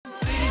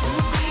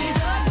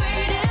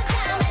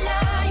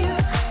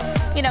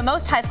You know,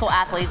 most high school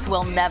athletes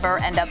will never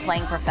end up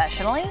playing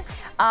professionally.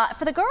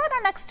 For the girl in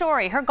our next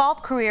story, her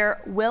golf career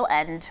will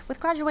end with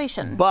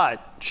graduation.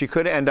 But she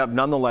could end up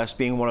nonetheless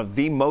being one of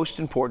the most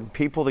important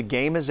people the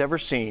game has ever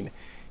seen.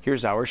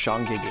 Here's our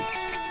Sean Giggy.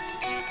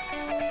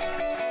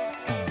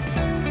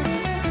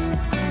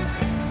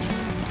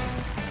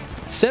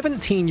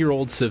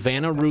 "17-year-old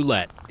Savannah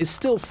Roulette is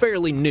still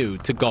fairly new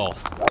to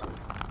golf.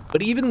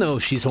 But even though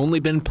she's only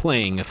been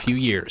playing a few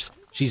years,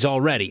 she's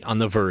already on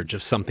the verge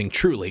of something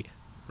truly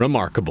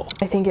remarkable.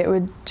 I think it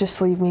would just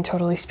leave me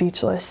totally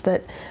speechless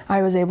that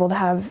I was able to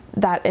have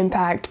that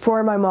impact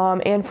for my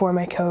mom and for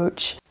my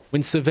coach.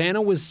 When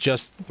Savannah was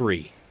just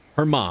 3,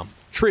 her mom,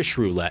 Trish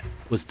Roulette,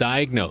 was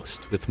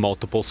diagnosed with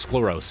multiple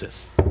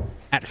sclerosis.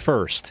 At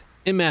first,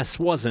 MS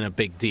wasn't a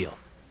big deal,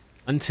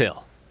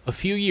 until a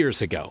few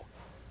years ago.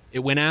 It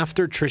went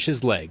after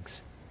Trish's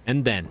legs,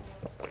 and then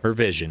her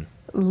vision.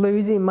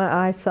 Losing my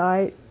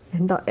eyesight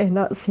and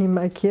not seeing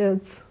my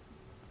kids.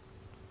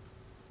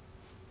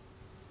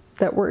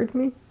 That worried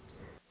me.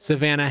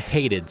 Savannah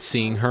hated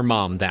seeing her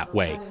mom that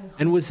way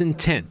and was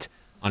intent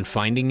on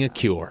finding a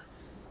cure.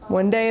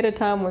 One day at a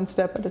time, one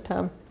step at a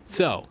time.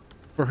 So,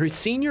 for her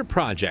senior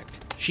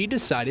project, she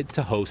decided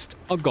to host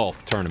a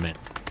golf tournament.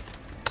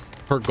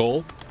 Her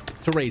goal?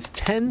 To raise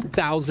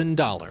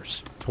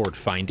 $10,000 toward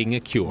finding a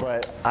cure.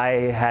 But I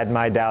had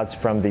my doubts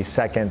from the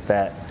second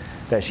that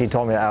she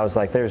told me that. I was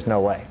like, there's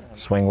no way.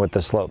 Swing with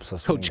the slopes.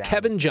 Coach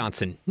Kevin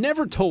Johnson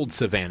never told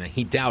Savannah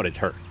he doubted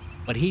her,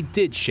 but he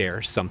did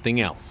share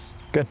something else.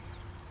 Good.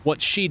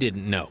 What she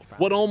didn't know,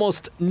 what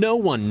almost no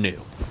one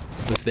knew,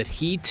 was that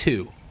he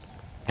too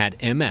had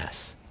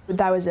MS.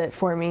 That was it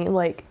for me.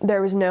 Like,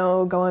 there was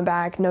no going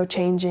back, no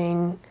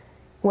changing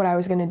what I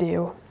was going to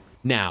do.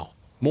 Now,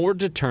 more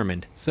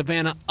determined,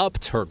 Savannah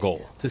upped her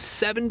goal to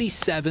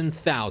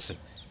 $77,000,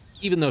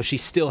 even though she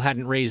still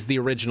hadn't raised the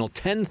original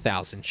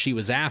 $10,000 she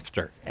was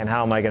after. And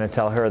how am I going to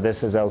tell her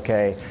this is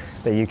okay,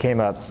 that you came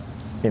up,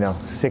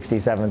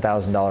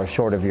 $67,000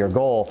 short of your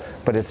goal,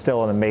 but it's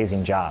still an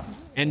amazing job.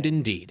 And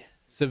indeed,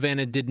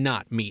 Savannah did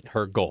not meet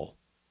her goal.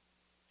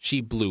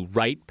 She blew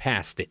right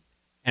past it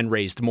and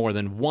raised more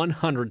than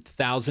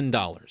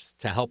 $100,000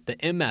 to help the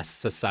MS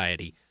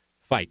Society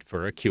fight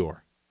for a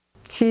cure.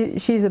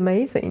 She's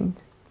amazing.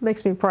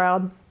 Makes me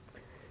proud.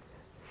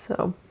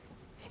 So,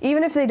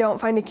 even if they don't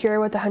find a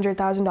cure with the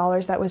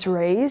 $100,000 that was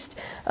raised,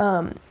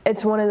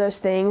 it's one of those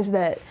things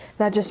that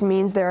just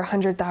means they're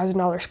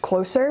 $100,000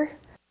 closer.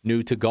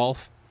 New to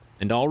golf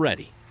and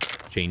already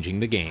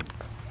changing the game.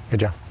 Good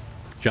job.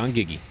 Sean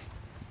Giggy,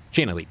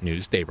 Channel 8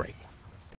 News Daybreak.